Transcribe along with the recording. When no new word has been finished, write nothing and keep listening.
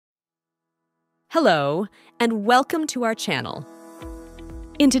Hello, and welcome to our channel.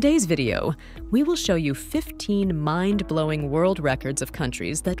 In today's video, we will show you 15 mind-blowing world records of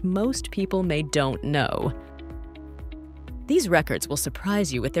countries that most people don't know. These records will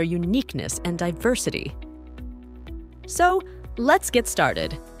surprise you with their uniqueness and diversity. So, let's get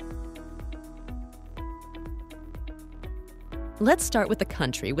started. Let's start with the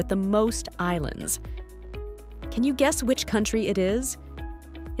country with the most islands. Can you guess which country it is?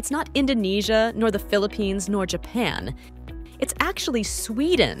 It's not Indonesia, nor the Philippines, nor Japan. It's actually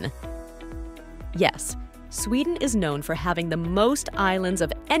Sweden. Yes, Sweden is known for having the most islands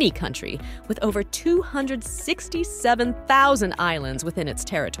of any country, with over 267,000 islands within its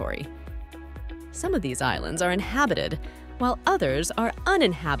territory. Some of these islands are inhabited, while others are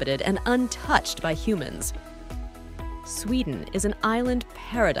uninhabited and untouched by humans. Sweden is an island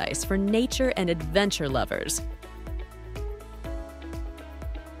paradise for nature and adventure lovers.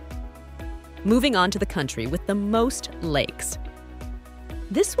 Moving on to the country with the most lakes.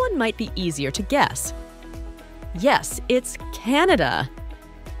 This one might be easier to guess. Yes, it's Canada.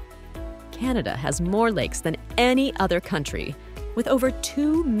 Canada has more lakes than any other country, with over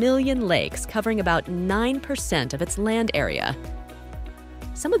 2 million lakes covering about 9% of its land area.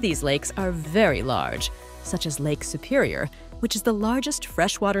 Some of these lakes are very large, such as Lake Superior, which is the largest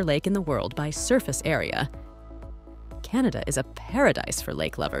freshwater lake in the world by surface area. Canada is a paradise for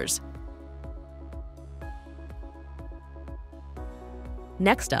lake lovers.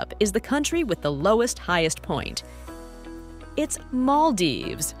 Next up is the country with the highest point. It's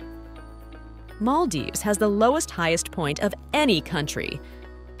Maldives. Maldives has the highest point of any country.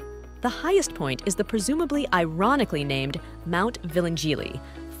 The highest point is the presumably ironically named Mount Vilingili,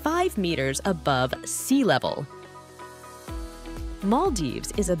 5 meters above sea level.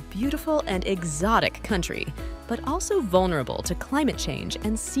 Maldives is a beautiful and exotic country, but also vulnerable to climate change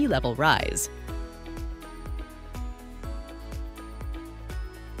and sea level rise.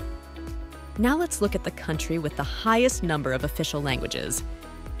 Now let's look at the country with the highest number of official languages.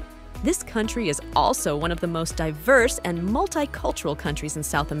 This country is also one of the most diverse and multicultural countries in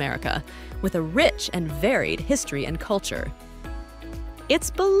South America, with a rich and varied history and culture. It's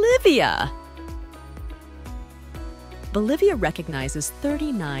Bolivia! Bolivia recognizes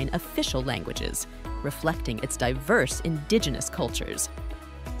 39 official languages, reflecting its diverse indigenous cultures.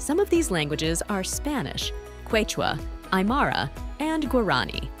 Some of these languages are Spanish, Quechua, Aymara, and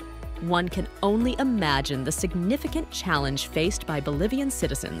Guarani. One can only imagine the significant challenge faced by Bolivian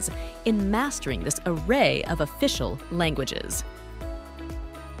citizens in mastering this array of official languages.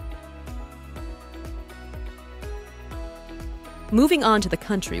 Moving on to the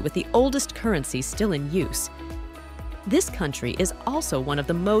country with the oldest currency still in use. This country is also one of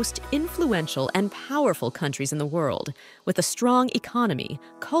the most influential and powerful countries in the world, with a strong economy,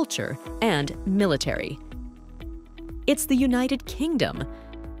 culture, and military. It's the United Kingdom.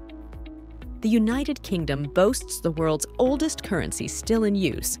 The United Kingdom boasts the world's oldest currency still in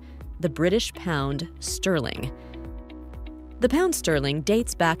use, the British pound sterling. The pound sterling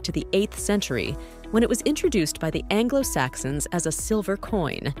dates back to the 8th century, when it was introduced by the Anglo-Saxons as a silver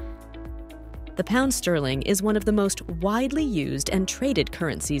coin. The pound sterling is one of the most widely used and traded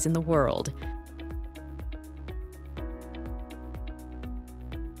currencies in the world.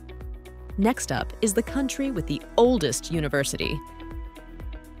 Next up is the country with the oldest university.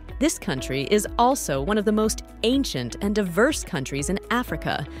 This country is also one of the most ancient and diverse countries in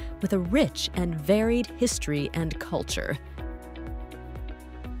Africa, with a rich and varied history and culture.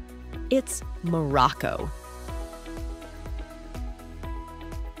 It's Morocco.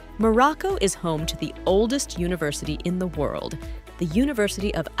 Morocco is home to the oldest university in the world, the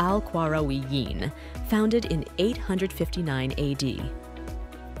University of Al-Qarawiyyin, founded in 859 AD.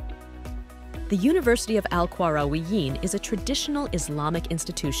 The University of Al-Qarawiyyin is a traditional Islamic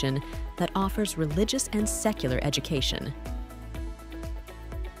institution that offers religious and secular education.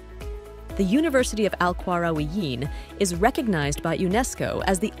 The University of Al-Qarawiyyin is recognized by UNESCO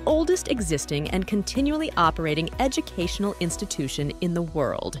as the oldest existing and continually operating educational institution in the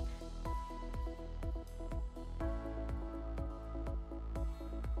world.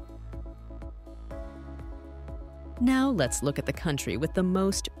 Now let's look at the country with the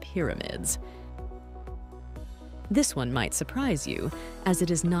most pyramids. This one might surprise you, as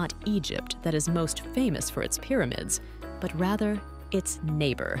it is not Egypt that is most famous for its pyramids, but rather its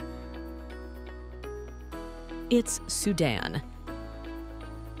neighbor. It's Sudan.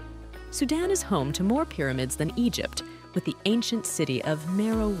 Sudan is home to more pyramids than Egypt, with the ancient city of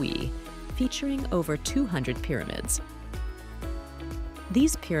Meroe, featuring over 200 pyramids.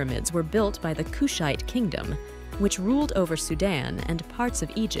 These pyramids were built by the Kushite kingdom, which ruled over Sudan and parts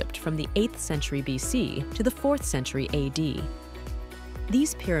of Egypt from the 8th century BC to the 4th century AD.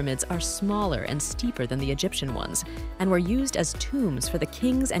 These pyramids are smaller and steeper than the Egyptian ones and were used as tombs for the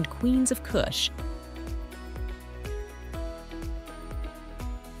kings and queens of Kush.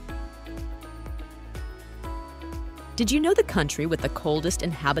 Did you know the country with the coldest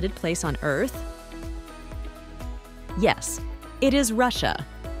inhabited place on Earth? Yes, it is Russia.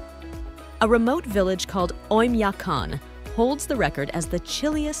 A remote village called Oymyakon holds the record as the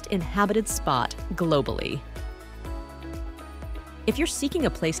chilliest inhabited spot globally. If you're seeking a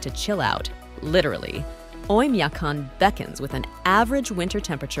place to chill out, literally, Oymyakon beckons with an average winter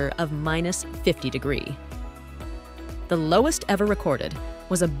temperature of -50 degrees. The lowest ever recorded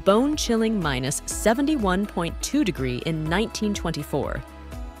was a bone-chilling -71.2 degrees in 1924.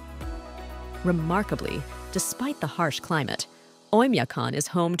 Remarkably, despite the harsh climate, Oymyakon is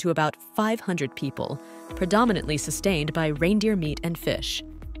home to about 500 people, predominantly sustained by reindeer meat and fish.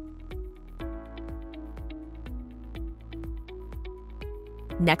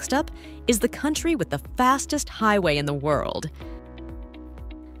 Next up is the country with the fastest highway in the world.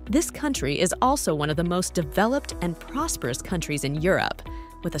 This country is also one of the most developed and prosperous countries in Europe,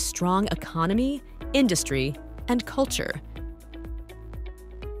 with a strong economy, industry, and culture.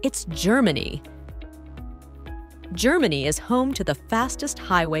 It's Germany. Germany is home to the fastest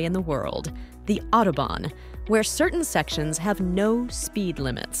highway in the world, the Autobahn, where certain sections have no speed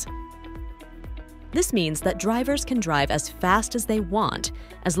limits. This means that drivers can drive as fast as they want,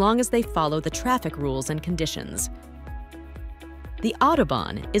 as long as they follow the traffic rules and conditions. The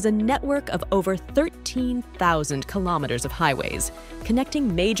Autobahn is a network of over 13,000 kilometers of highways,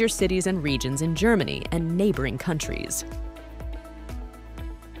 connecting major cities and regions in Germany and neighboring countries.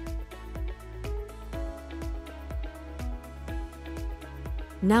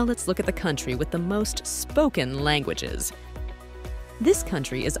 Now let's look at the country with the most spoken languages. This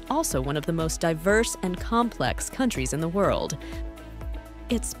country is also one of the most diverse and complex countries in the world.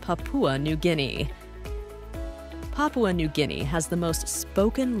 It's Papua New Guinea. Papua New Guinea has the most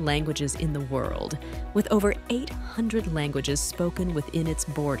spoken languages in the world, with over 800 languages spoken within its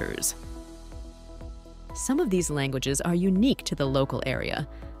borders. Some of these languages are unique to the local area,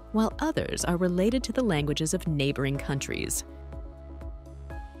 while others are related to the languages of neighboring countries.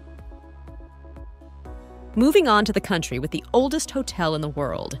 Moving on to the country with the oldest hotel in the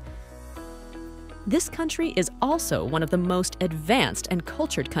world. This country is also one of the most advanced and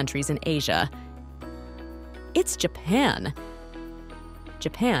cultured countries in Asia. It's Japan.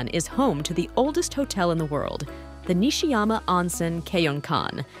 Japan is home to the oldest hotel in the world, the Nishiyama Onsen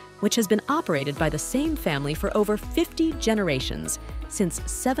Keion-kan, which has been operated by the same family for over 50 generations, since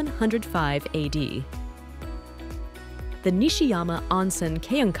 705 AD. The Nishiyama Onsen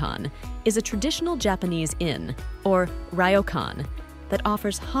Keion-kan is a traditional Japanese inn, or ryokan, that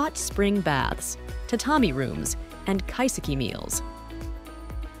offers hot spring baths, tatami rooms, and kaiseki meals.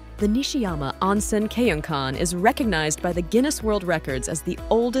 The Nishiyama Onsen Keion-kan is recognized by the Guinness World Records as the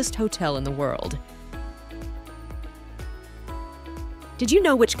oldest hotel in the world. Did you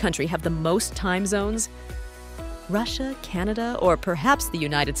know which country have the most time zones? Russia, Canada, or perhaps the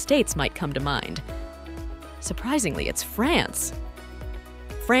United States might come to mind. Surprisingly, it's France.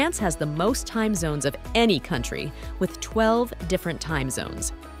 France has the most time zones of any country, with 12 different time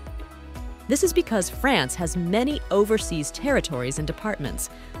zones. This is because France has many overseas territories and departments,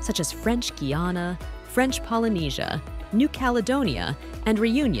 such as French Guiana, French Polynesia, New Caledonia, and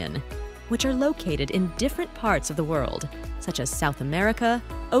Reunion, which are located in different parts of the world, such as South America,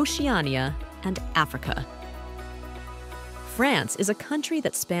 Oceania, and Africa. France is a country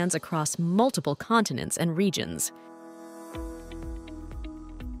that spans across multiple continents and regions.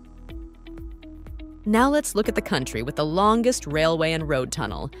 Now let's look at the country with the longest railway and road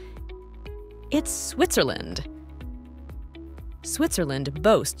tunnel. It's Switzerland. Switzerland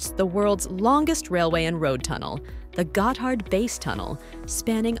boasts the world's longest railway and road tunnel, the Gotthard Base Tunnel,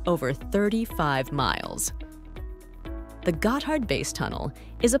 spanning over 35 miles. The Gotthard Base Tunnel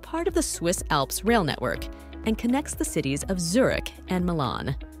is a part of the Swiss Alps rail network and connects the cities of Zurich and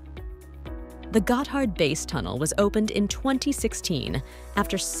Milan. The Gotthard Base Tunnel was opened in 2016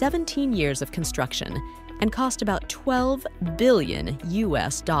 after 17 years of construction and cost about $12 billion.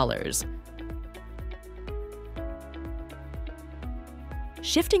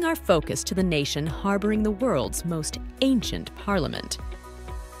 Shifting our focus to the nation harboring the world's most ancient parliament.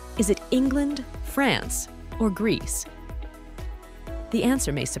 Is it England, France, or Greece? The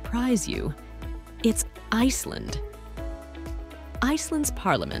answer may surprise you. It's Iceland. Iceland's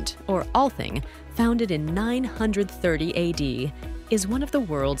parliament, or Althing, founded in 930 AD, is one of the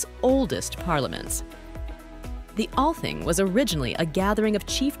world's oldest parliaments. The Althing was originally a gathering of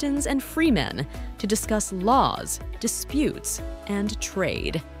chieftains and freemen to discuss laws, disputes, and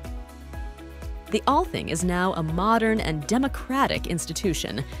trade. The Althing is now a modern and democratic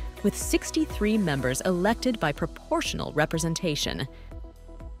institution with 63 members elected by proportional representation.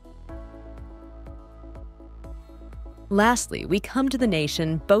 Lastly, we come to the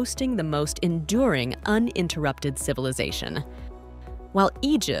nation boasting the most enduring, uninterrupted civilization. While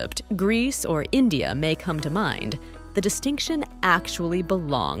Egypt, Greece, or India may come to mind, the distinction actually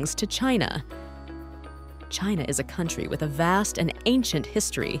belongs to China. China is a country with a vast and ancient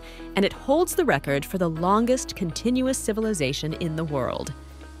history, and it holds the record for the longest continuous civilization in the world.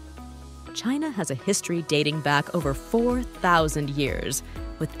 China has a history dating back over 4,000 years,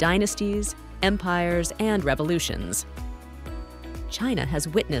 with dynasties, empires, and revolutions. China has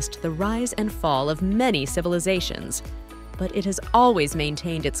witnessed the rise and fall of many civilizations, but it has always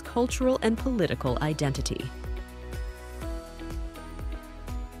maintained its cultural and political identity.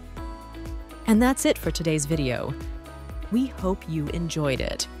 And that's it for today's video. We hope you enjoyed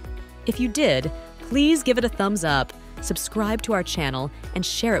it. If you did, please give it a thumbs up, subscribe to our channel, and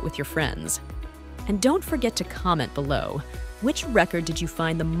share it with your friends. And don't forget to comment below. Which record did you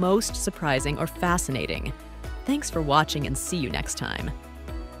find the most surprising or fascinating? Thanks for watching, and see you next time.